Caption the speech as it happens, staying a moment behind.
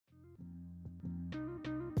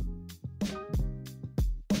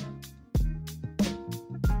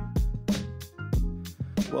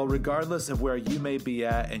Well, regardless of where you may be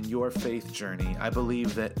at in your faith journey, I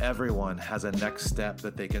believe that everyone has a next step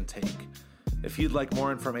that they can take. If you'd like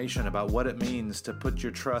more information about what it means to put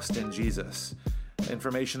your trust in Jesus,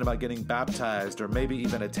 information about getting baptized, or maybe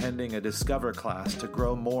even attending a Discover class to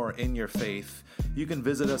grow more in your faith, you can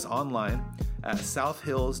visit us online at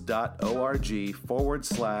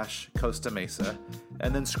southhills.org/Costa Mesa,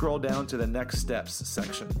 and then scroll down to the Next Steps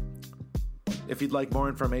section. If you'd like more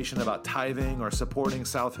information about tithing or supporting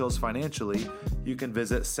South Hills financially, you can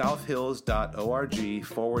visit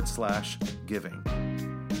southhills.org/giving.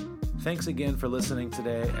 Thanks again for listening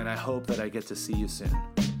today, and I hope that I get to see you soon.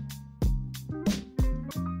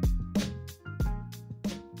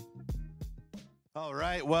 All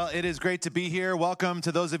right, well, it is great to be here. Welcome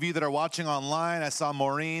to those of you that are watching online. I saw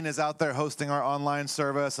Maureen is out there hosting our online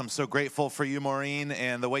service. I'm so grateful for you, Maureen,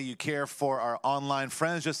 and the way you care for our online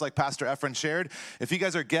friends, just like Pastor Efren shared. If you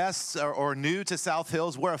guys are guests or new to South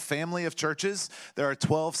Hills, we're a family of churches. There are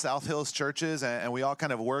 12 South Hills churches, and we all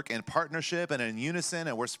kind of work in partnership and in unison,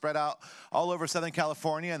 and we're spread out all over Southern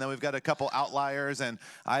California, and then we've got a couple outliers in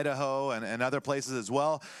Idaho and other places as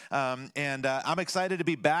well. I'm excited to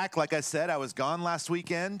be back. Like I said, I was gone last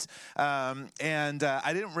weekend, and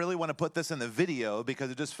I didn't really want to put this in the video because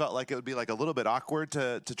it just felt like it would be like a little bit awkward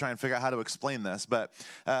to try and figure out how to explain this. But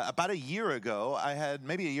about a year ago,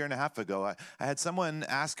 maybe a year and a half ago, I had someone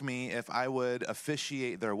ask me if I would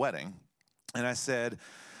officiate their wedding, and I said,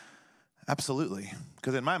 absolutely.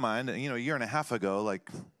 Because in my mind, a year and a half ago, like,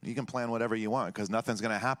 you can plan whatever you want because nothing's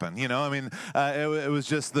going to happen. It was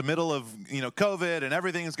just the middle of, COVID and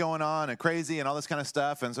everything's going on and crazy and all this kind of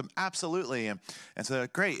stuff. And so, absolutely. And so,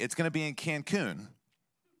 great, it's going to be in Cancun.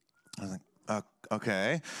 I was like,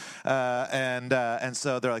 okay. And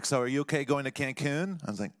so they're like, so are you okay going to Cancun?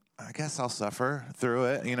 I was like, I guess I'll suffer through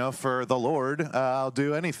it, for the Lord. I'll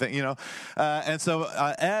do anything, And so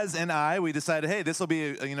Ez and I, we decided, hey, this will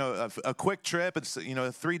be, a quick trip. It's,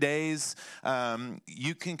 3 days.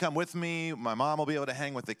 You can come with me. My mom will be able to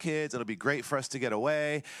hang with the kids. It'll be great for us to get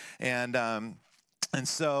away. And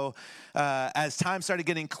so as time started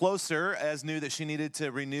getting closer, Ez knew that she needed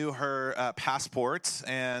to renew her passport.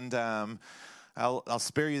 And I'll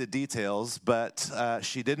spare you the details, but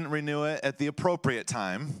she didn't renew it at the appropriate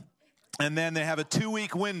time. And then they have a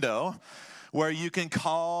 2-week window where you can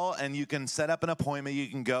call and you can set up an appointment. You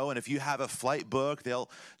can go, and if you have a flight book, they'll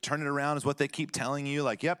turn it around is what they keep telling you.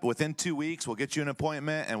 Like, yep, within 2 weeks, we'll get you an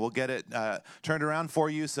appointment, and we'll get it turned around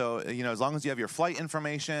for you. So, as long as you have your flight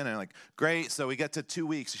information, and like, great. So we get to 2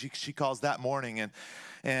 weeks. She calls that morning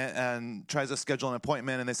and tries to schedule an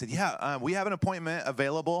appointment. And they said, yeah, we have an appointment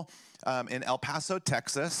available in El Paso,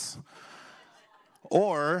 Texas,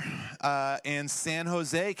 or in San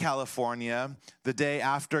Jose, California, the day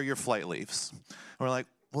after your flight leaves. And we're like,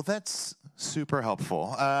 well, that's super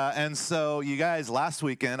helpful. And so, you guys, last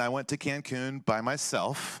weekend, I went to Cancun by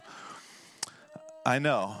myself. I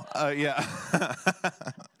know. Yeah.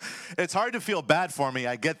 It's hard to feel bad for me.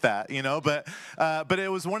 I get that, but it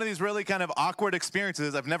was one of these really kind of awkward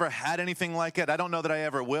experiences. I've never had anything like it. I don't know that I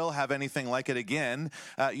ever will have anything like it again.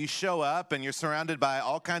 You show up and you're surrounded by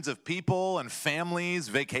all kinds of people and families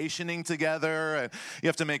vacationing together. And you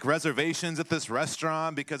have to make reservations at this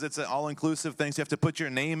restaurant because it's an all-inclusive thing. So you have to put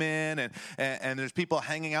your name in, and there's people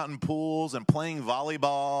hanging out in pools and playing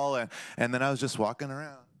volleyball. And then I was just walking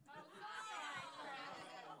around.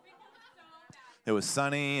 It was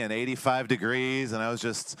sunny and 85 degrees, and I was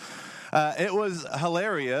just, it was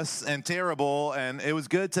hilarious and terrible, and it was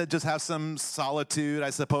good to just have some solitude, I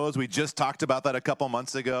suppose. We just talked about that a couple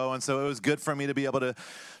months ago, and so it was good for me to be able to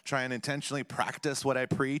try and intentionally practice what I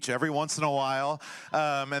preach every once in a while.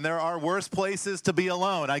 And there are worse places to be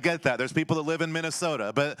alone. I get that. There's people that live in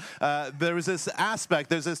Minnesota. But there was this aspect,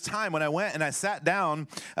 there's this time when I went and I sat down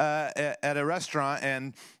at a restaurant,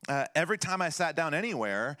 and every time I sat down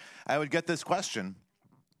anywhere, I would get this question.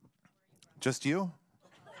 Just you?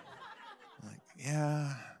 I'm like,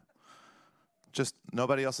 yeah. Just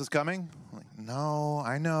nobody else is coming? I'm like, no,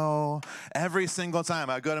 I know. Every single time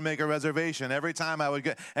I would go to make a reservation, every time I would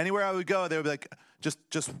go, anywhere I would go, they would be like,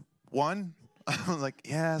 just one? I was like,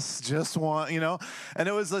 yes, just one, And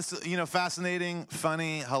it was this, fascinating,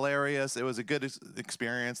 funny, hilarious. It was a good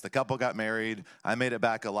experience. The couple got married. I made it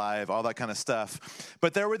back alive, all that kind of stuff.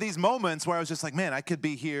 But there were these moments where I was just like, man, I could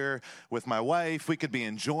be here with my wife. We could be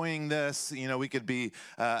enjoying this. We could be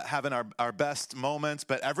having our best moments.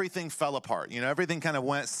 But everything fell apart. Everything kind of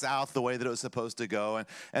went south the way that it was supposed to go.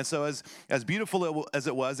 And so as beautiful as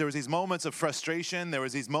it was, there was these moments of frustration. There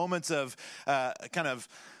was these moments of kind of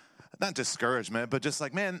not discouragement, but just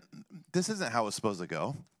like, man, this isn't how it's supposed to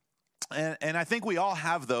go. And I think we all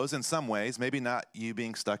have those in some ways, maybe not you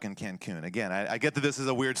being stuck in Cancun. Again, I get that this is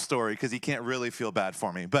a weird story because you can't really feel bad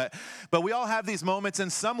for me. But we all have these moments in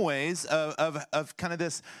some ways of kind of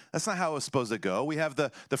this, that's not how it was supposed to go. We have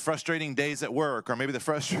the frustrating days at work, or maybe the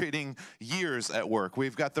frustrating years at work.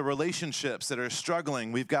 We've got the relationships that are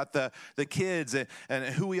struggling. We've got the kids and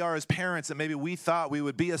who we are as parents that maybe we thought we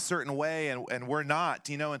would be a certain way and we're not,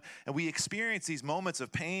 and we experience these moments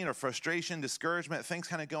of pain or frustration, discouragement, things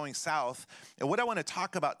kind of going south. And what I want to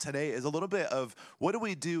talk about today is a little bit of what do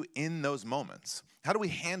we do in those moments? How do we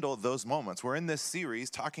handle those moments? We're in this series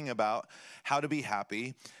talking about how to be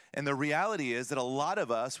happy. And the reality is that a lot of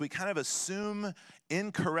us, we kind of assume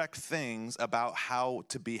incorrect things about how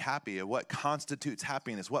to be happy, what constitutes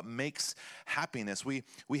happiness, what makes happiness. We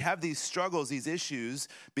have these struggles, these issues,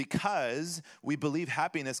 because we believe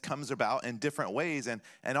happiness comes about in different ways. And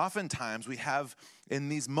oftentimes we have in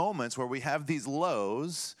these moments where we have these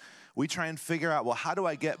lows, we try and figure out, well, how do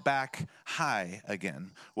I get back high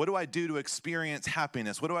again? What do I do to experience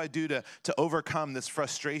happiness? What do I do to overcome this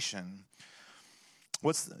frustration?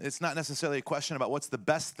 It's not necessarily a question about what's the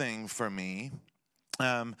best thing for me,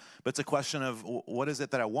 but it's a question of what is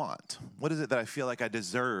it that I want? What is it that I feel like I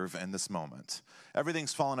deserve in this moment?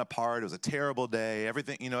 Everything's fallen apart. It was a terrible day.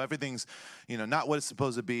 Everything's, not what it's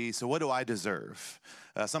supposed to be. So what do I deserve?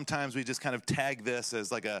 Sometimes we just kind of tag this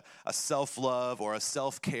as like a self-love or a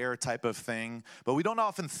self-care type of thing, but we don't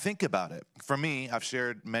often think about it. For me, I've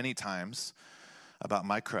shared many times about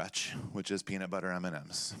my crutch, which is peanut butter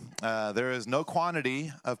M&Ms. There is no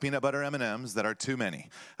quantity of peanut butter M&Ms that are too many.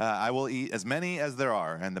 I will eat as many as there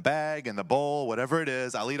are, in the bag, in the bowl, whatever it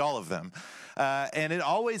is, I'll eat all of them. And it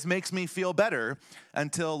always makes me feel better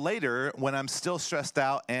until later when I'm still stressed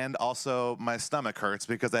out and also my stomach hurts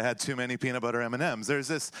because I had too many peanut butter M&Ms. There's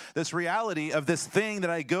this reality of this thing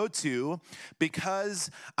that I go to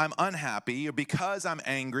because I'm unhappy or because I'm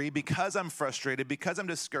angry, because I'm frustrated, because I'm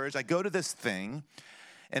discouraged. I go to this thing,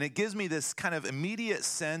 and it gives me this kind of immediate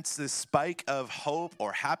sense, this spike of hope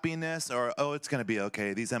or happiness or, oh, it's going to be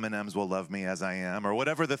okay. These M&Ms will love me as I am, or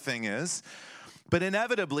whatever the thing is. But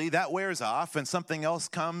inevitably, that wears off and something else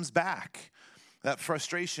comes back. That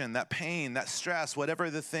frustration, that pain, that stress, whatever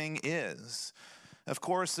the thing is. Of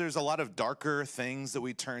course, there's a lot of darker things that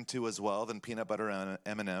we turn to as well than peanut butter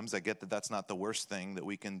M&Ms. I get that that's not the worst thing that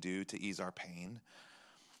we can do to ease our pain.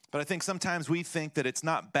 But I think sometimes we think that it's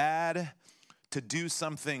not bad to do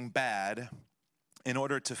something bad in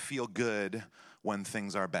order to feel good when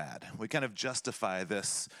things are bad. We kind of justify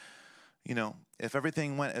this, if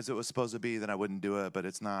everything went as it was supposed to be, then I wouldn't do it, but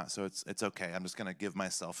it's not, so it's okay. I'm just going to give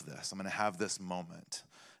myself this. I'm going to have this moment.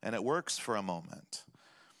 And it works for a moment.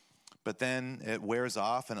 But then it wears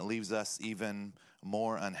off and it leaves us even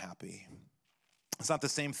more unhappy. It's not the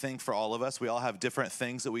same thing for all of us. We all have different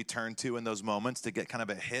things that we turn to in those moments to get kind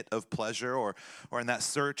of a hit of pleasure or in that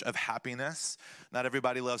search of happiness. Not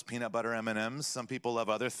everybody loves peanut butter M&Ms. Some people love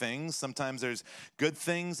other things. Sometimes there's good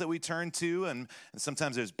things that we turn to, and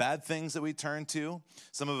sometimes there's bad things that we turn to.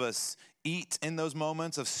 Some of us eat in those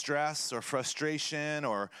moments of stress or frustration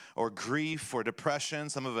or grief or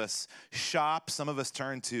depression. Some of us shop. Some of us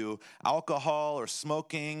turn to alcohol or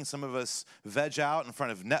smoking. Some of us veg out in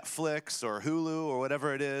front of Netflix or Hulu or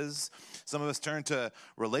whatever it is. Some of us turn to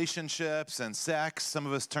relationships and sex. Some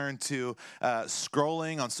of us turn to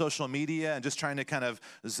scrolling on social media and just trying to kind of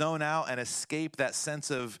zone out and escape that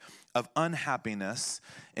sense of unhappiness,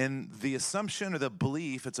 and the assumption or the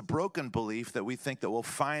belief, it's a broken belief that we think that we'll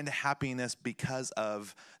find happiness because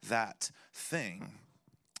of that thing.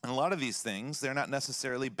 And a lot of these things, they're not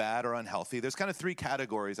necessarily bad or unhealthy. There's kind of three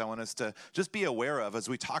categories I want us to just be aware of as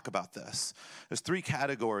we talk about this. There's three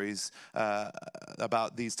categories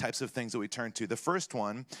about these types of things that we turn to. The first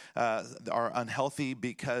one are unhealthy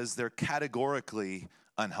because they're categorically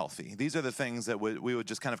unhealthy. These are the things that we would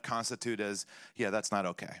just kind of constitute as, yeah, that's not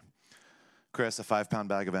okay. Chris, a 5-pound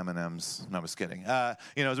bag of M&Ms. No, I was kidding.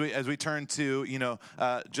 As we turn to,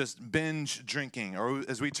 just binge drinking, or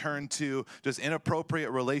as we turn to just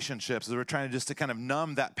inappropriate relationships, as we're trying to kind of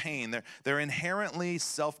numb that pain, they're inherently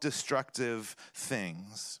self-destructive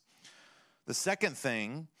things. The second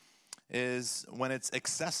thing is when it's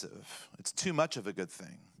excessive. It's too much of a good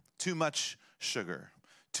thing. Too much sugar.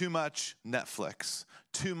 Too much Netflix,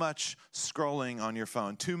 too much scrolling on your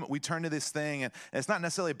phone. We turn to this thing, and it's not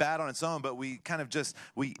necessarily bad on its own, but we kind of just,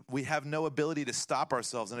 we have no ability to stop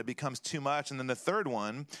ourselves, and it becomes too much. And then the third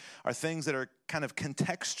one are things that are kind of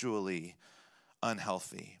contextually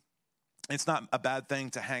unhealthy. It's not a bad thing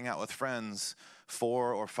to hang out with friends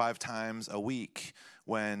 4 or 5 times a week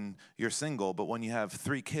when you're single, but when you have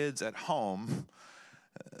 3 kids at home,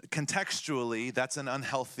 contextually, that's an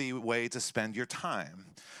unhealthy way to spend your time.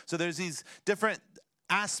 So there's these different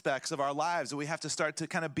aspects of our lives that we have to start to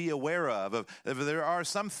kind of be aware of. There are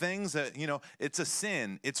some things that, it's a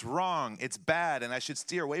sin, it's wrong, it's bad, and I should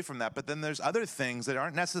steer away from that. But then there's other things that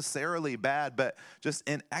aren't necessarily bad, but just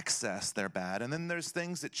in excess they're bad. And then there's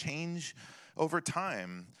things that change over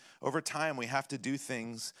time. Over time, we have to do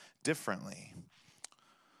things differently.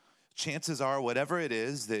 Chances are, whatever it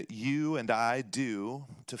is that you and I do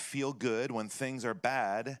to feel good when things are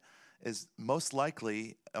bad is most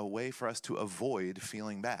likely a way for us to avoid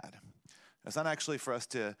feeling bad. It's not actually for us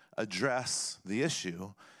to address the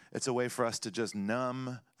issue. It's a way for us to just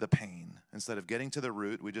numb the pain. Instead of getting to the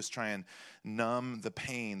root, we just try and numb the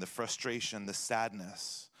pain, the frustration, the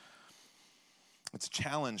sadness. It's a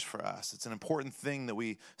challenge for us. It's an important thing that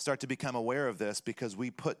we start to become aware of this, because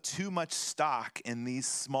we put too much stock in these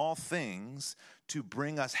small things to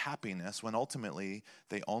bring us happiness when ultimately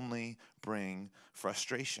they only bring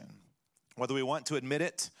frustration. Whether we want to admit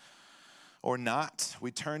it or not,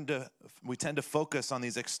 we tend to focus on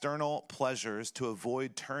these external pleasures to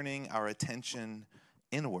avoid turning our attention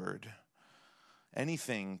inward.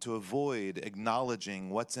 Anything to avoid acknowledging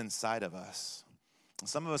what's inside of us.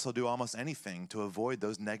 Some of us will do almost anything to avoid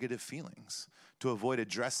those negative feelings, to avoid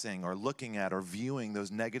addressing or looking at or viewing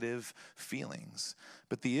those negative feelings.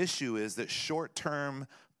 But the issue is that short-term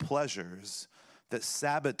pleasures that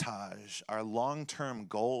sabotage our long-term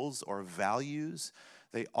goals or values,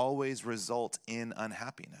 they always result in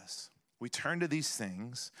unhappiness. We turn to these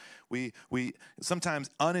things, we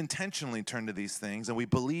sometimes unintentionally turn to these things, and we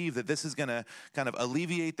believe that this is going to kind of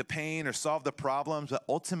alleviate the pain or solve the problems, but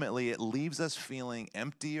ultimately it leaves us feeling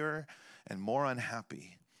emptier and more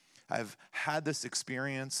unhappy. I've had this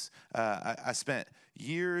experience. I spent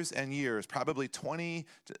years and years, probably 20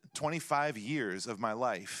 to 25 years of my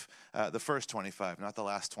life, the first 25, not the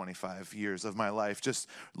last 25 years of my life, just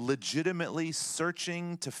legitimately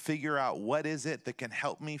searching to figure out what is it that can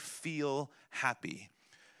help me feel happy.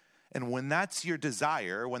 And when that's your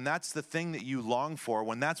desire, when that's the thing that you long for,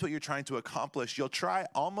 when that's what you're trying to accomplish, you'll try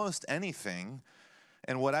almost anything.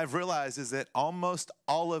 And what I've realized is that almost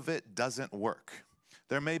all of it doesn't work.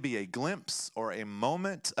 There may be a glimpse or a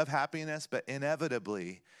moment of happiness, but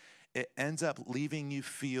inevitably it ends up leaving you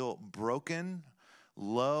feel broken,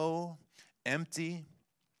 low, empty.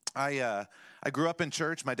 I grew up in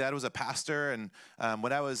church. My dad was a pastor, and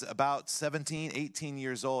when I was about 17, 18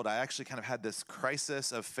 years old, I actually kind of had this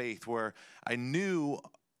crisis of faith where I knew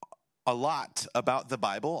a lot about the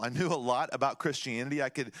Bible. I knew a lot about Christianity. I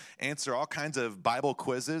could answer all kinds of Bible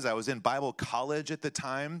quizzes. I was in Bible college at the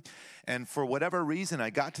time. And for whatever reason, I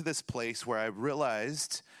got to this place where I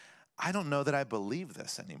realized, I don't know that I believe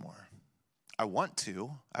this anymore. I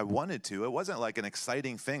wanted to. It wasn't like an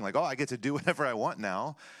exciting thing, like, oh, I get to do whatever I want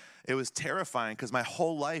now. It was terrifying because my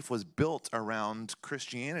whole life was built around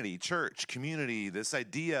Christianity, church, community, this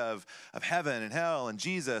idea of heaven and hell and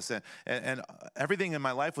Jesus, and everything in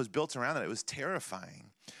my life was built around it. It was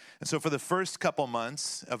terrifying. And so for the first couple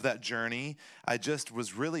months of that journey, I just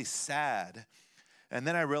was really sad. And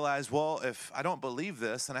then I realized, well, if I don't believe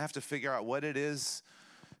this, then I have to figure out what it is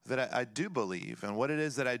that I do believe and what it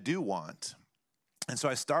is that I do want. And so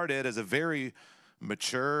I started as a very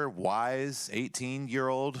mature, wise,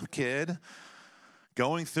 18-year-old kid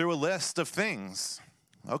going through a list of things.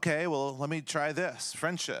 Okay, well, let me try this.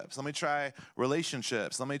 Friendships. Let me try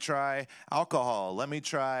relationships. Let me try alcohol. Let me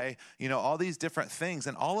try, all these different things.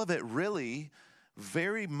 And all of it really,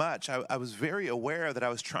 very much, I was very aware that I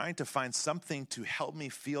was trying to find something to help me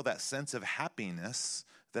feel that sense of happiness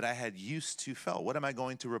that I had used to felt. What am I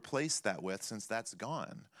going to replace that with since that's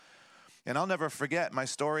gone? And I'll never forget my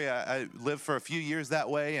story. I lived for a few years that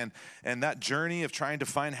way, and that journey of trying to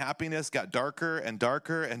find happiness got darker and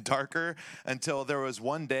darker and darker until there was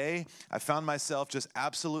one day I found myself just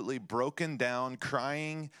absolutely broken down,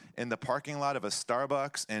 crying in the parking lot of a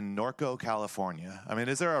Starbucks in Norco, California. I mean,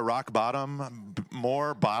 is there a rock bottom,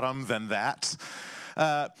 more bottom than that?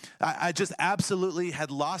 I just absolutely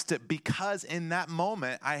had lost it because in that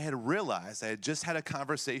moment I had realized I had just had a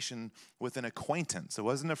conversation with an acquaintance. It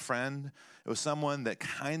wasn't a friend. It was someone that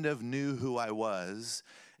kind of knew who I was.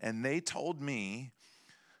 And they told me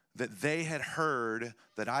that they had heard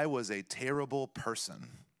that I was a terrible person.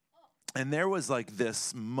 And there was like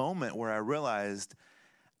this moment where I realized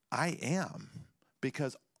I am,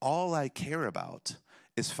 because all I care about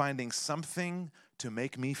is finding something to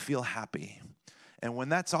make me feel happy. And when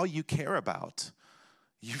that's all you care about,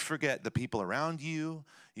 You forget the people around you.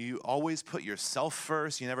 You always put yourself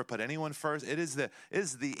first. You never put anyone first. It is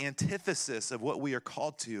the antithesis of what we are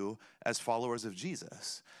called to as followers of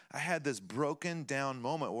Jesus. I had this broken down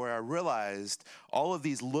moment where I realized all of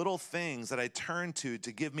these little things that I turned to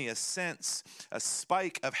give me a sense, a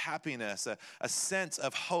spike of happiness, a sense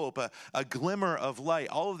of hope, a glimmer of light.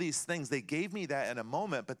 All of these things, they gave me that in a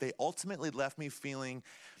moment, but they ultimately left me feeling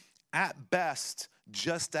at best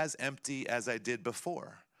just as empty as I did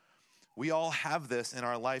before. We all have this in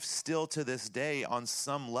our life still to this day on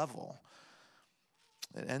some level.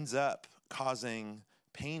 It ends up causing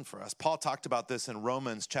pain for us. Paul talked about this in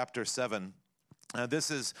Romans chapter 7.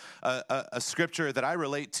 This is a scripture that I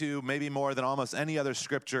relate to maybe more than almost any other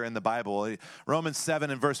scripture in the Bible. Romans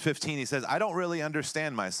 7 and verse 15, he says, I don't really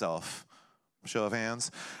understand myself. Show of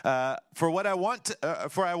hands. For I want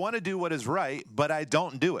to do what is right, but I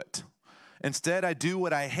don't do it. Instead, I do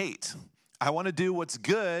what I hate. I want to do what's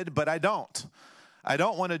good, but I don't. I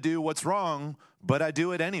don't want to do what's wrong, but I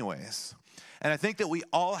do it anyways. And I think that we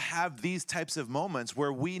all have these types of moments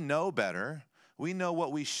where we know better. We know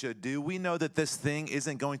what we should do. We know that this thing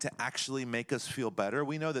isn't going to actually make us feel better.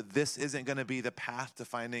 We know that this isn't going to be the path to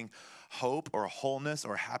finding hope or wholeness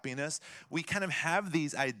or happiness. We kind of have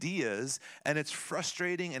these ideas, and it's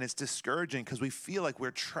frustrating and it's discouraging because we feel like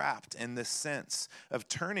we're trapped in this sense of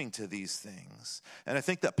turning to these things. And I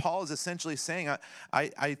think that Paul is essentially saying,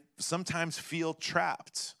 I sometimes feel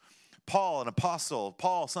trapped. Paul, an apostle,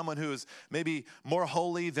 Paul, someone who is maybe more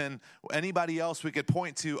holy than anybody else we could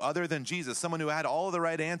point to other than Jesus, someone who had all the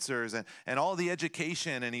right answers and all the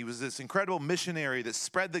education, and he was this incredible missionary that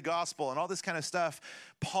spread the gospel and all this kind of stuff.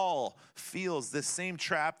 Paul feels this same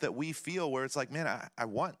trap that we feel where it's like, man, I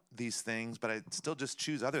want these things, but I still just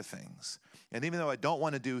choose other things. And even though I don't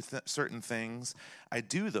want to do certain things, I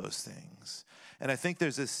do those things. And I think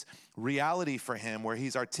there's this reality for him where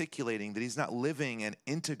he's articulating that he's not living an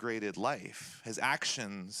integrated life. His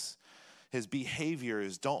actions, his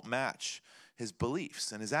behaviors don't match his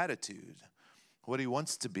beliefs and his attitude, what he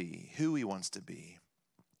wants to be, who he wants to be.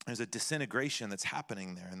 There's a disintegration that's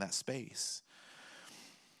happening there in that space.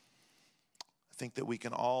 I think that we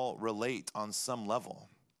can all relate on some level.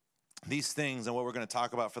 These things, and what we're going to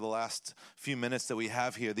talk about for the last few minutes that we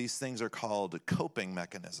have here, these things are called coping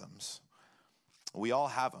mechanisms. We all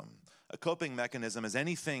have them. A coping mechanism is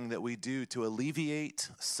anything that we do to alleviate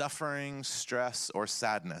suffering, stress, or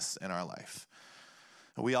sadness in our life.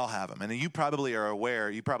 We all have them. And you probably are aware,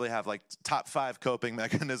 you probably have like top 5 coping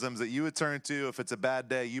mechanisms that you would turn to if it's a bad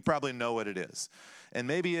day. You probably know what it is. And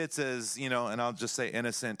maybe it's as, and I'll just say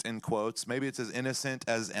innocent in quotes, maybe it's as innocent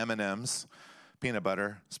as M&Ms. Peanut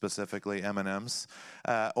butter, specifically M&Ms.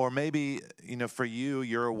 Or maybe, for you,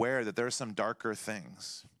 you're aware that there's some darker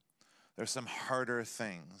things. There's some harder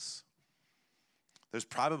things. There's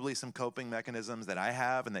probably some coping mechanisms that I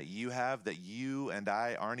have and that you and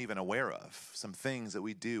I aren't even aware of. Some things that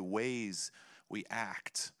we do, ways we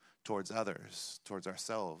act towards others, towards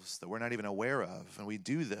ourselves, that we're not even aware of. And we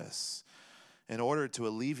do this in order to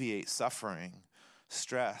alleviate suffering,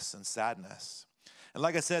 stress, and sadness. And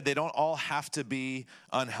like I said, they don't all have to be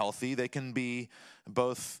unhealthy. They can be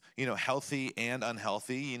both, healthy and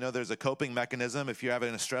unhealthy. There's a coping mechanism. If you're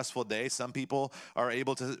having a stressful day, some people are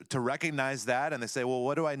able to recognize that, and they say, well,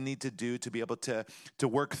 what do I need to do to be able to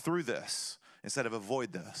work through this instead of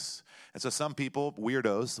avoid this? And so some people,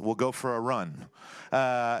 weirdos, will go for a run.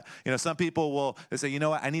 Some people they say,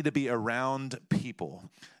 I need to be around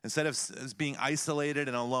people. Instead of being isolated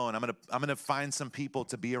and alone, I'm gonna find some people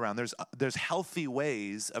to be around. There's healthy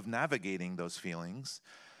ways of navigating those feelings,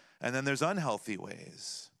 and then there's unhealthy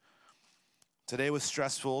ways. Today was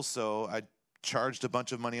stressful, so I charged a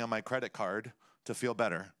bunch of money on my credit card to feel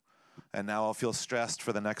better, and now I'll feel stressed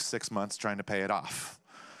for the next 6 months trying to pay it off.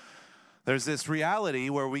 There's this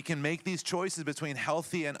reality where we can make these choices between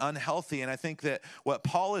healthy and unhealthy. And I think that what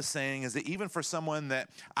Paul is saying is that even for someone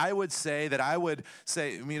that I would say,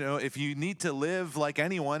 if you need to live like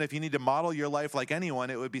anyone, if you need to model your life like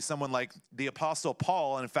anyone, it would be someone like the Apostle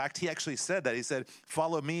Paul. And in fact, he actually said that. He said,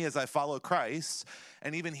 follow me as I follow Christ.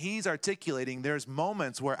 And even he's articulating there's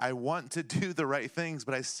moments where I want to do the right things,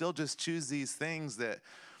 but I still just choose these things that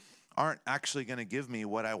aren't actually going to give me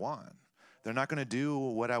what I want. They're not going to do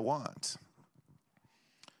what I want.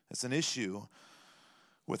 It's an issue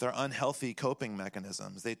with our unhealthy coping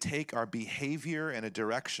mechanisms. They take our behavior in a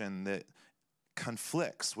direction that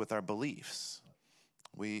conflicts with our beliefs.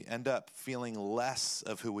 We end up feeling less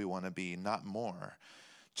of who we want to be, not more,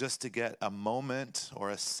 just to get a moment or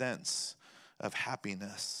a sense of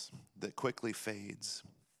happiness that quickly fades.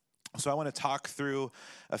 So I want to talk through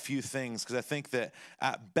a few things because I think that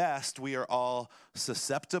at best we are all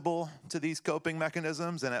susceptible to these coping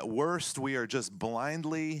mechanisms, and at worst we are just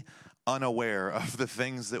blindly unaware of the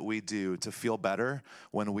things that we do to feel better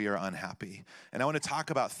when we are unhappy. And I want to talk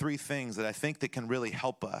about three things that I think that can really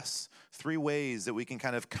help us, three ways that we can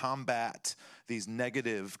kind of combat these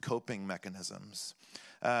negative coping mechanisms.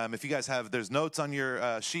 If you guys have, there's notes on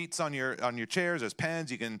your sheets on your chairs, there's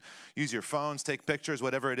pens, you can use your phones, take pictures,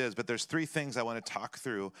 whatever it is, but there's three things I want to talk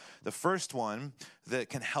through. The first one that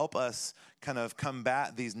can help us kind of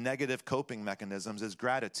combat these negative coping mechanisms is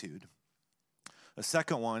gratitude. The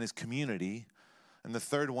second one is community. And the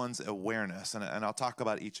third one's awareness, and I'll talk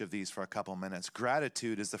about each of these for a couple minutes.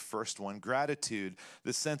 Gratitude is the first one. Gratitude,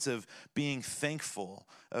 the sense of being thankful,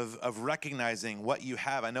 of recognizing what you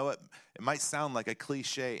have. I know it might sound like a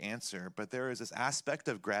cliche answer, but there is this aspect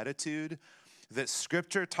of gratitude that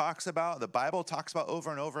Scripture talks about, the Bible talks about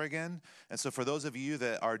over and over again. And so for those of you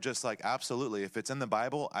that are just like, absolutely, if it's in the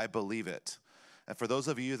Bible, I believe it. And for those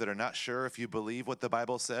of you that are not sure if you believe what the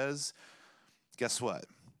Bible says, guess what?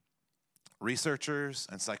 Researchers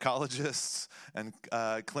and psychologists and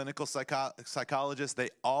clinical psychologists, they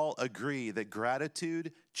all agree that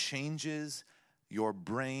gratitude changes your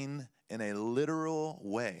brain in a literal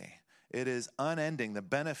way. It is unending, the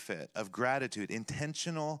benefit of gratitude,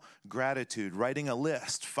 intentional gratitude, writing a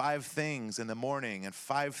list, 5 things in the morning and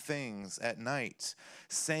 5 things at night,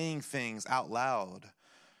 saying things out loud.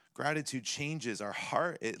 Gratitude changes our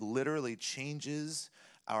heart. It literally changes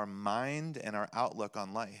our mind and our outlook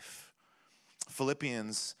on life.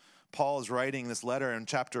 Philippians, Paul is writing this letter in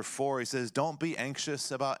chapter 4. He says, don't be anxious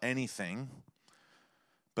about anything,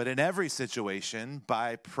 but in every situation,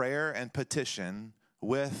 by prayer and petition,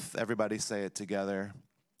 with, everybody say it together,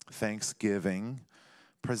 thanksgiving,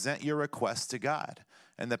 present your requests to God.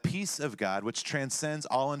 And the peace of God, which transcends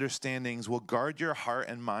all understandings, will guard your heart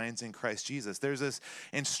and minds in Christ Jesus. There's this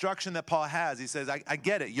instruction that Paul has. He says, I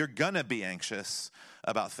get it. You're going to be anxious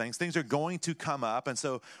about things. Things are going to come up. And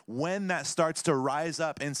so when that starts to rise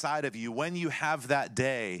up inside of you, when you have that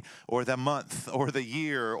day or the month or the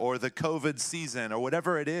year or the COVID season or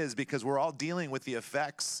whatever it is, because we're all dealing with the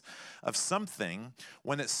effects of something,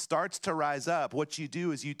 when it starts to rise up, what you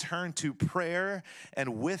do is you turn to prayer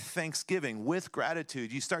and with thanksgiving, with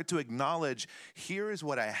gratitude, you start to acknowledge, here is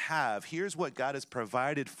what I have. Here's what God has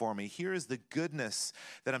provided for me. Here is the goodness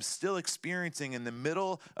that I'm still experiencing in the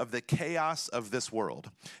middle of the chaos of this world.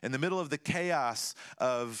 In the middle of the chaos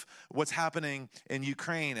of what's happening in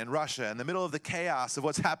Ukraine and Russia, in the middle of the chaos of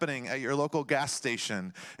what's happening at your local gas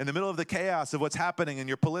station, in the middle of the chaos of what's happening in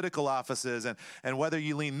your political offices, and whether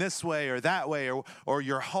you lean this way or that way, or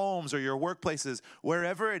your homes or your workplaces,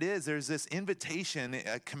 wherever it is, there's this invitation,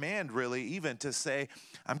 a command really even, to say,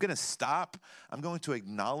 I'm going to stop. I'm going to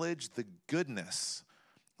acknowledge the goodness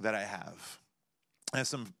that I have. I have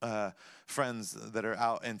some friends that are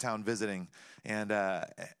out in town visiting, and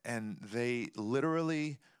they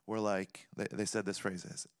literally were like, they said this phrase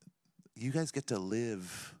is, you guys get to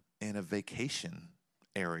live in a vacation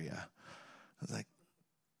area. I was like,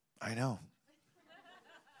 I know.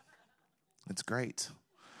 It's great.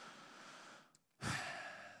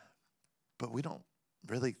 But we don't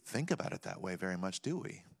really think about it that way very much, do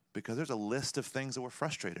we? Because there's a list of things that we're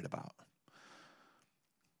frustrated about.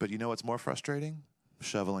 But you know what's more frustrating?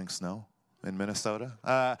 Shoveling snow in Minnesota.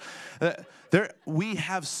 We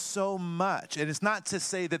have so much. And it's not to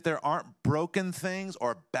say that there aren't broken things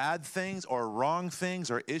or bad things or wrong things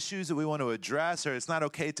or issues that we want to address, or it's not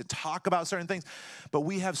okay to talk about certain things. But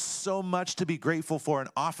we have so much to be grateful for, and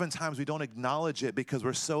oftentimes we don't acknowledge it because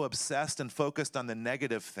we're so obsessed and focused on the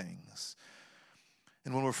negative things.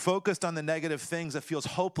 And when we're focused on the negative things, it feels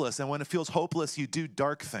hopeless. And when it feels hopeless, you do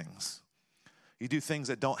dark things. You do things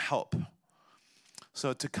that don't help.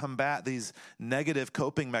 So to combat these negative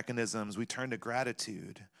coping mechanisms, we turn to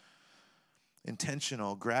gratitude,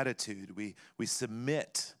 intentional gratitude. We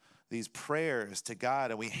submit these prayers to God,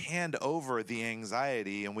 and we hand over the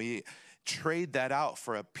anxiety, and we trade that out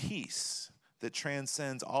for a peace that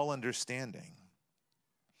transcends all understanding.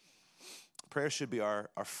 Prayer should be our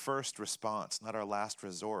first response, not our last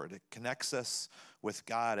resort. It connects us with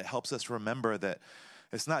God. It helps us remember that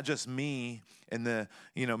it's not just me in the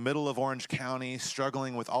middle of Orange County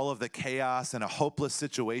struggling with all of the chaos and a hopeless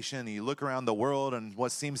situation. And you look around the world and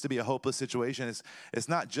what seems to be a hopeless situation. It's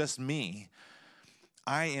not just me.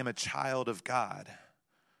 I am a child of God.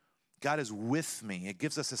 God is with me. It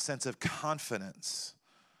gives us a sense of confidence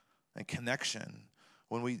and connection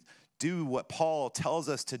when we do what Paul tells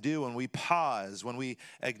us to do, when we pause, when we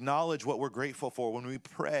acknowledge what we're grateful for, when we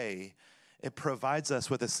pray. It provides us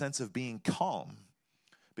with a sense of being calm.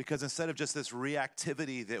 Because instead of just this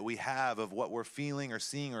reactivity that we have of what we're feeling or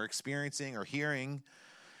seeing or experiencing or hearing,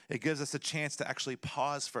 it gives us a chance to actually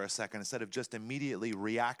pause for a second instead of just immediately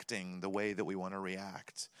reacting the way that we want to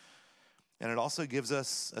react. And it also gives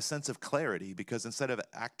us a sense of clarity, because instead of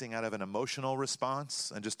acting out of an emotional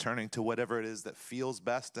response and just turning to whatever it is that feels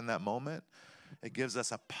best in that moment, it gives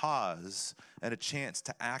us a pause and a chance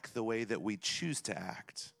to act the way that we choose to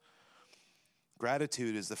act.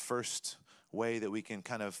 Gratitude is the first way that we can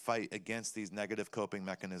kind of fight against these negative coping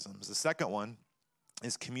mechanisms. The second one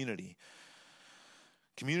is community.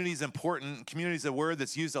 Community is important. Community is a word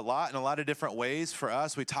that's used a lot in a lot of different ways for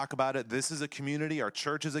us. We talk about it. This is a community. Our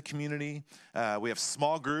church is a community. We have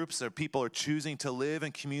small groups, or people are choosing to live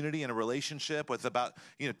in community in a relationship with about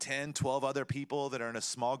 10, 12 other people that are in a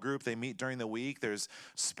small group. They meet during the week. There's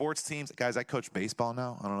sports teams. Guys, I coach baseball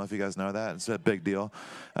now. I don't know if you guys know that. It's a big deal.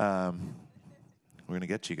 We're going to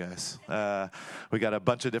get you guys. We got a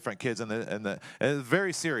bunch of different kids and it's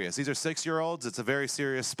very serious. These are 6-year-olds. It's a very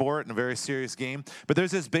serious sport and a very serious game. But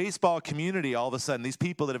there's this baseball community all of a sudden. These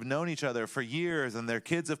people that have known each other for years and their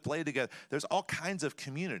kids have played together. There's all kinds of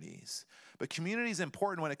communities. But community is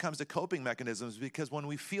important when it comes to coping mechanisms, because when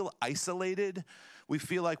we feel isolated, we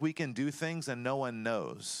feel like we can do things and no one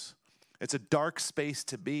knows. It's a dark space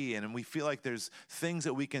to be in, and we feel like there's things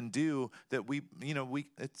that we can do that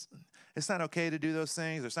it's not okay to do those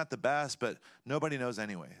things. It's not the best, but nobody knows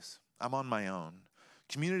anyways. I'm on my own.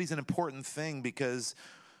 Community is an important thing, because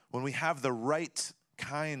when we have the right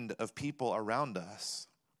kind of people around us,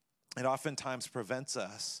 it oftentimes prevents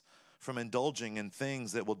us from indulging in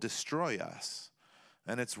things that will destroy us.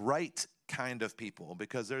 And it's right kind of people,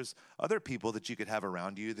 because there's other people that you could have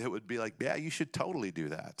around you that would be like, yeah, you should totally do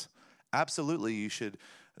that. Absolutely, you should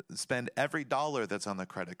spend every dollar that's on the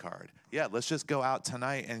credit card. Yeah, let's just go out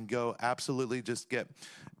tonight and go absolutely just get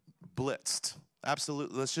blitzed.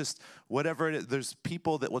 Absolutely, let's just, whatever it is, there's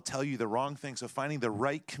people that will tell you the wrong thing. So finding the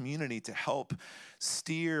right community to help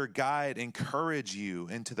steer, guide, encourage you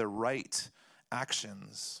into the right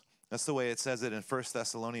actions. That's the way it says it in 1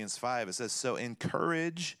 Thessalonians 5. It says, so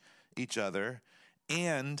encourage each other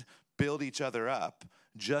and build each other up,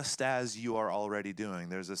 just as you are already doing.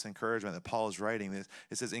 There's this encouragement that Paul is writing.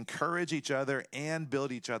 It says, encourage each other and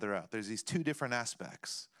build each other up. There's these two different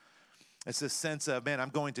aspects. It's this sense of, man, I'm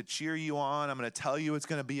going to cheer you on. I'm going to tell you it's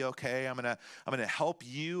going to be okay. I'm going to help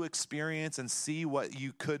you experience and see what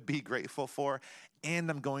you could be grateful for. And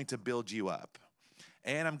I'm going to build you up.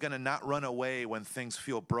 And I'm going to not run away when things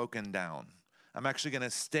feel broken down. I'm actually going to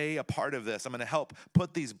stay a part of this. I'm going to help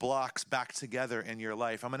put these blocks back together in your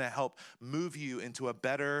life. I'm going to help move you into a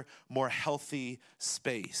better, more healthy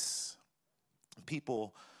space.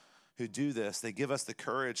 People who do this, they give us the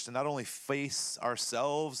courage to not only face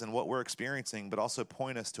ourselves and what we're experiencing, but also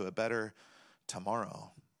point us to a better tomorrow.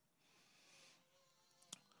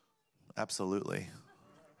 Absolutely.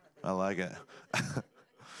 I like it.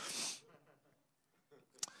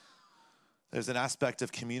 There's an aspect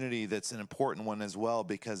of community that's an important one as well,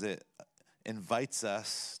 because it invites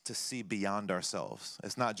us to see beyond ourselves.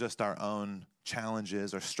 It's not just our own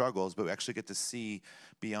challenges or struggles, but we actually get to see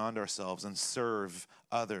beyond ourselves and serve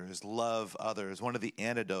others, love others. One of the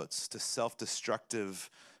antidotes to self-destructive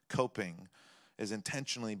coping is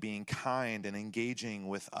intentionally being kind and engaging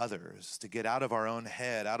with others, to get out of our own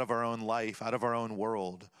head, out of our own life, out of our own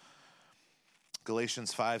world.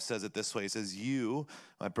 Galatians 5 says it this way. It says, you,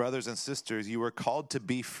 my brothers and sisters, you were called to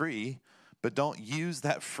be free, but don't use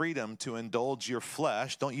that freedom to indulge your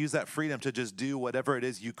flesh. Don't use that freedom to just do whatever it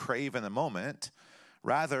is you crave in the moment.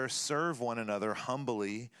 Rather, serve one another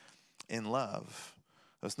humbly in love.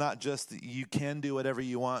 It's not just that you can do whatever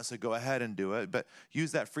you want, so go ahead and do it, but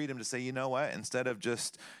use that freedom to say, you know what, instead of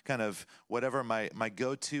just kind of whatever my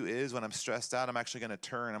go-to is when I'm stressed out, I'm actually going to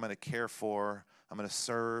turn, I'm going to care for, I'm going to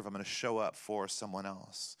serve, I'm going to show up for someone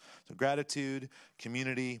else. So gratitude,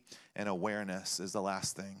 community, and awareness is the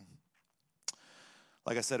last thing.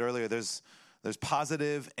 Like I said earlier, there's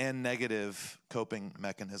positive and negative coping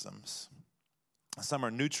mechanisms. Some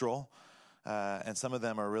are neutral, and some of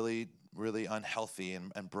them are really, really unhealthy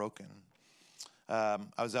and broken. I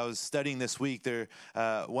was studying this week.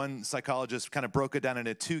 One psychologist kind of broke it down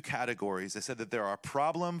into two categories. They said that there are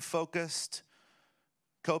problem-focused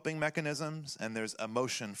coping mechanisms, and there's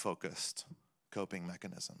emotion-focused coping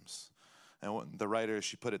mechanisms. And the writer,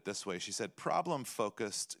 she put it this way. She said,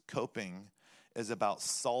 problem-focused coping is about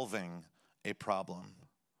solving a problem,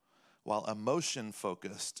 while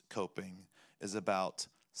emotion-focused coping is about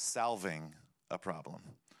salving a problem.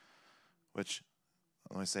 Which,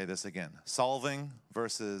 let me say this again. Solving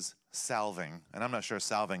versus salving. And I'm not sure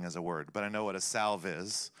salving is a word, but I know what a salve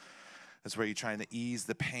is. That's where you're trying to ease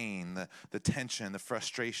the pain, the tension, the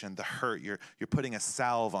frustration, the hurt. You're putting a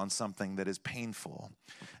salve on something that is painful.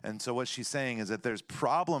 And so what she's saying is that there's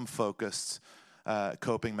problem-focused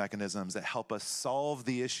coping mechanisms that help us solve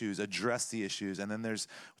the issues, address the issues, and then there's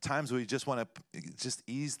times we just want to just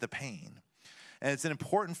ease the pain. And it's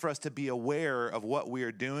important for us to be aware of what we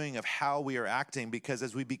are doing, of how we are acting, because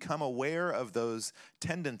as we become aware of those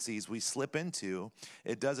tendencies we slip into,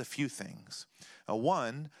 it does a few things.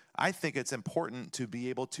 One, I think it's important to be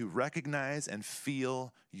able to recognize and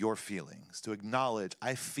feel your feelings, to acknowledge,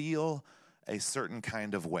 I feel a certain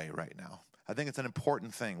kind of way right now. I think it's an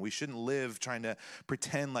important thing. We shouldn't live trying to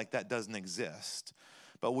pretend like that doesn't exist.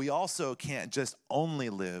 But we also can't just only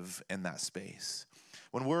live in that space.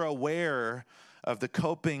 When we're aware of the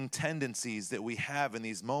coping tendencies that we have in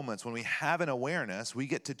these moments, when we have an awareness, we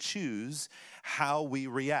get to choose how we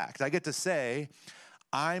react. I get to say,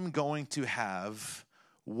 I'm going to have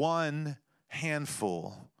one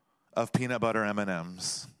handful of peanut butter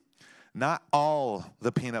M&Ms, not all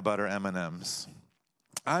the peanut butter M&Ms.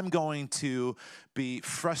 I'm going to be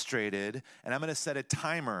frustrated, and I'm going to set a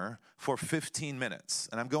timer for 15 minutes.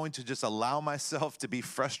 And I'm going to just allow myself to be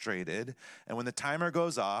frustrated. And when the timer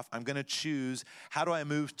goes off, I'm going to choose, how do I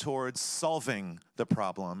move towards solving the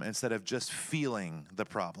problem instead of just feeling the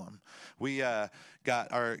problem? We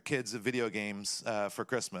got our kids video games for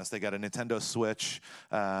Christmas. They got a Nintendo Switch,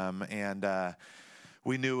 and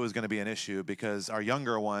we knew it was going to be an issue because our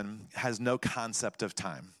younger one has no concept of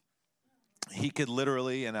time. He could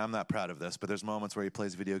literally, and I'm not proud of this, but there's moments where he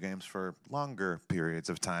plays video games for longer periods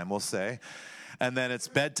of time, we'll say. And then it's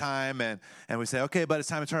bedtime, and we say, okay, but it's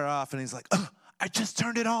time to turn it off. And he's like, oh, I just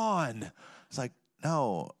turned it on. It's like,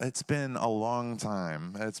 no, it's been a long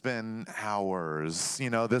time. It's been hours.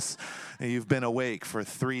 You've been awake for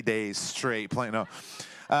 3 days straight playing. No.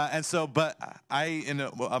 But in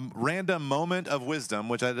a random moment of wisdom,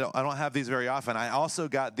 which I don't have these very often, I also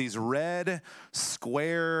got these red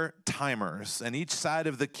square timers, and each side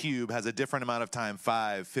of the cube has a different amount of time,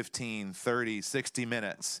 5, 15, 30, 60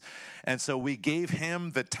 minutes. And so we gave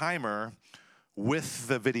him the timer with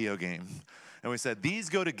the video game. And we said, these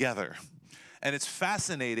go together. And it's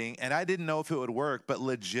fascinating, and I didn't know if it would work, but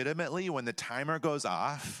legitimately, when the timer goes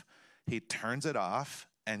off, he turns it off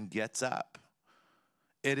and gets up.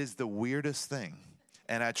 It is the weirdest thing,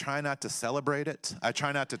 and I try not to celebrate it. I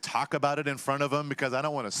try not to talk about it in front of him because I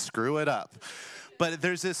don't want to screw it up. But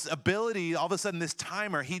there's this ability, all of a sudden, this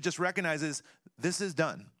timer, he just recognizes, this is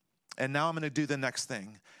done, and now I'm going to do the next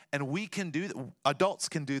thing. And we can do, adults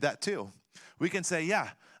can do that too. We can say, yeah,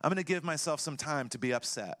 I'm going to give myself some time to be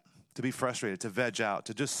upset, to be frustrated, to veg out,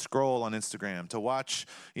 to just scroll on Instagram, to watch,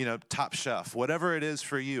 Top Chef, whatever it is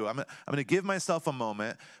for you. I'm going to give myself a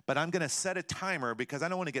moment, but I'm going to set a timer because I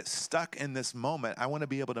don't want to get stuck in this moment. I want to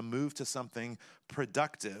be able to move to something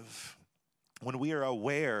productive. When we are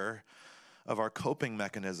aware of our coping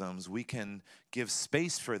mechanisms, we can give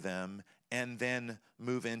space for them and then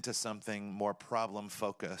move into something more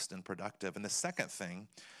problem-focused and productive. And the second thing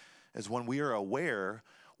is when we are aware,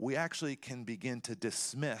 we actually can begin to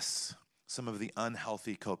dismiss some of the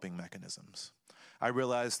unhealthy coping mechanisms. I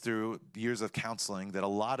realized through years of counseling that a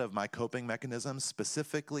lot of my coping mechanisms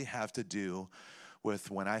specifically have to do with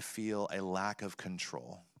when I feel a lack of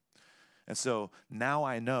control. And so now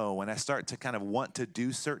I know when I start to kind of want to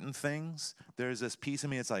do certain things, there's this piece of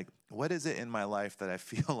me, it's like, what is it in my life that I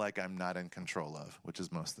feel like I'm not in control of, which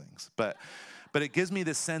is most things. But it gives me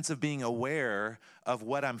this sense of being aware of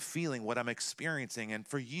what I'm feeling, what I'm experiencing. And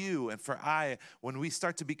for you and for I, when we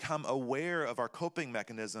start to become aware of our coping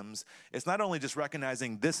mechanisms, it's not only just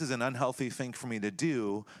recognizing this is an unhealthy thing for me to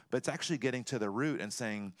do, but it's actually getting to the root and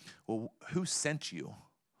saying, well, who sent you?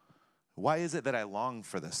 Why is it that I long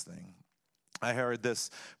for this thing? I heard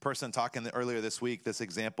this person talking earlier this week, this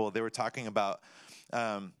example. They were talking about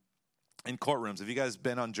in courtrooms. Have you guys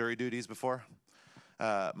been on jury duties before?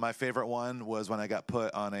 My favorite one was when I got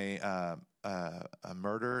put on a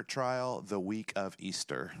murder trial the week of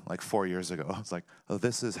Easter, like 4 years ago. I was like, oh,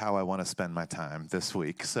 this is how I want to spend my time this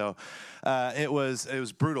week. So it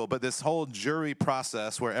was brutal. But this whole jury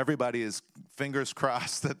process where everybody is fingers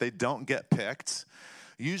crossed that they don't get picked.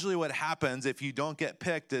 Usually what happens if you don't get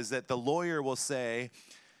picked is that the lawyer will say,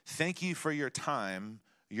 thank you for your time.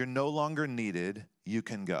 You're no longer needed. You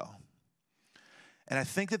can go. And I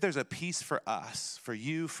think that there's a piece for us, for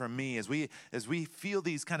you, for me, as we feel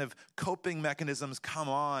these kind of coping mechanisms come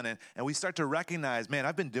on and we start to recognize, man,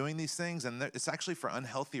 I've been doing these things and it's actually for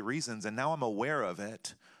unhealthy reasons and now I'm aware of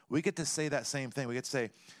it. We get to say that same thing. We get to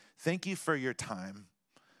say, thank you for your time.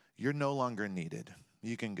 You're no longer needed.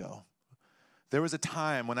 You can go. There was a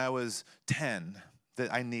time when I was 10,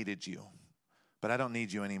 that I needed you, but I don't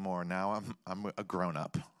need you anymore. Now I'm a grown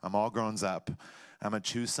up. I'm all grown up. I'm going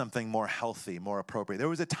to choose something more healthy, more appropriate. There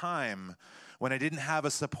was a time when I didn't have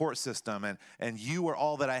a support system and you were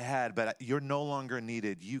all that I had, but you're no longer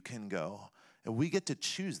needed. You can go. And we get to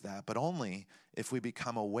choose that, but only if we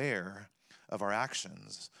become aware of our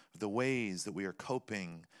actions, the ways that we are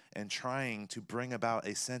coping and trying to bring about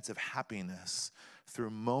a sense of happiness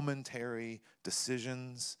through momentary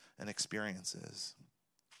decisions and experiences.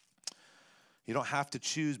 You don't have to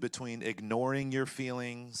choose between ignoring your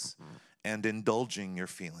feelings and indulging your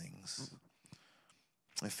feelings.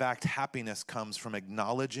 In fact, happiness comes from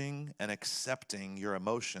acknowledging and accepting your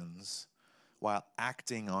emotions while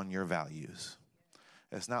acting on your values.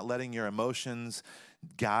 It's not letting your emotions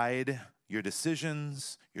guide your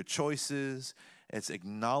decisions, your choices. It's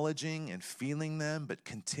acknowledging and feeling them, but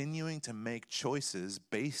continuing to make choices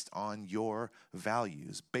based on your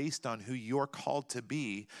values, based on who you're called to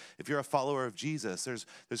be. If you're a follower of Jesus, there's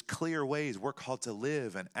clear ways we're called to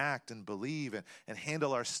live and act and believe and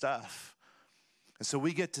handle our stuff. And so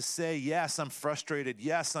we get to say, yes, I'm frustrated.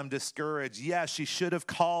 Yes, I'm discouraged. Yes, she should have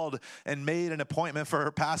called and made an appointment for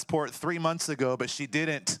her passport 3 months ago, but she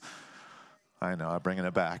didn't. I know, I'm bringing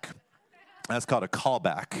it back. That's called a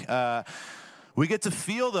callback. We get to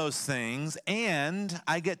feel those things, and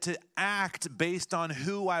I get to act based on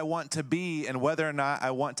who I want to be and whether or not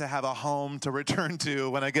I want to have a home to return to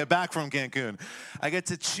when I get back from Cancun. I get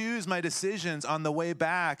to choose my decisions on the way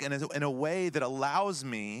back in a way that allows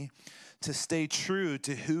me to stay true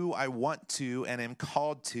to who I want to and am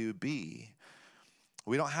called to be.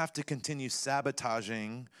 We don't have to continue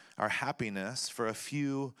sabotaging our happiness for a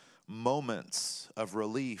few moments of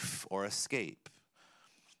relief or escape.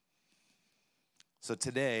 So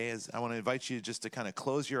today, I want to invite you just to kind of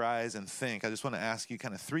close your eyes and think. I just want to ask you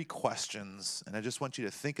kind of 3 questions, and I just want you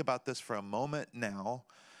to think about this for a moment now,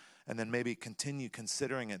 and then maybe continue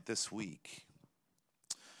considering it this week.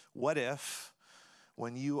 What if,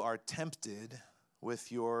 when you are tempted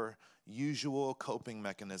with your usual coping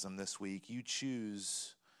mechanism this week, you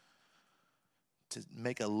choose to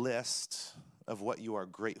make a list of what you are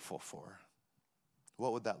grateful for?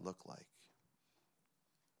 What would that look like?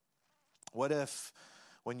 What if,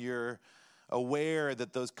 when you're aware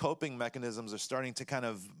that those coping mechanisms are starting to kind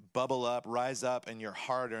of bubble up, rise up in your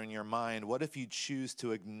heart or in your mind, what if you choose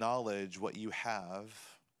to acknowledge what you have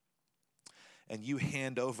and you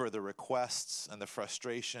hand over the requests and the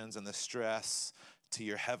frustrations and the stress to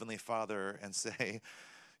your Heavenly Father and say,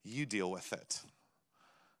 you deal with it.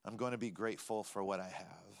 I'm going to be grateful for what I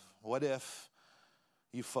have. What if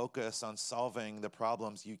you focus on solving the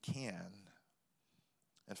problems you can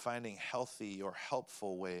and finding healthy or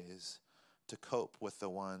helpful ways to cope with the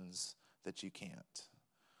ones that you can't?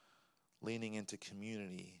 Leaning into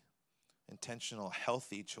community, intentional,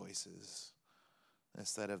 healthy choices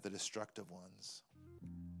instead of the destructive ones.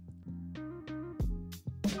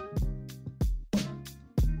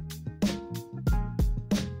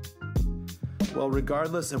 Well,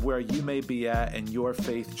 regardless of where you may be at in your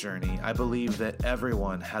faith journey, I believe that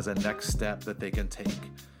everyone has a next step that they can take.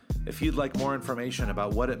 If you'd like more information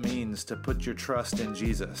about what it means to put your trust in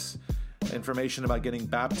Jesus, information about getting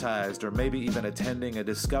baptized, or maybe even attending a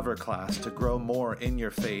Discover class to grow more in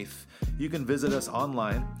your faith, you can visit us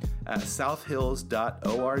online at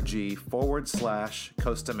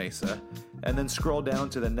southhills.org/Costa Mesa, and then scroll down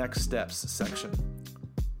to the Next Steps section.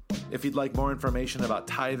 If you'd like more information about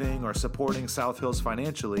tithing or supporting South Hills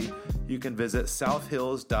financially, you can visit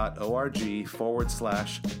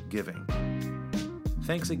southhills.org/giving.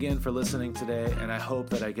 Thanks again for listening today, and I hope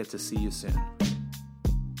that I get to see you soon.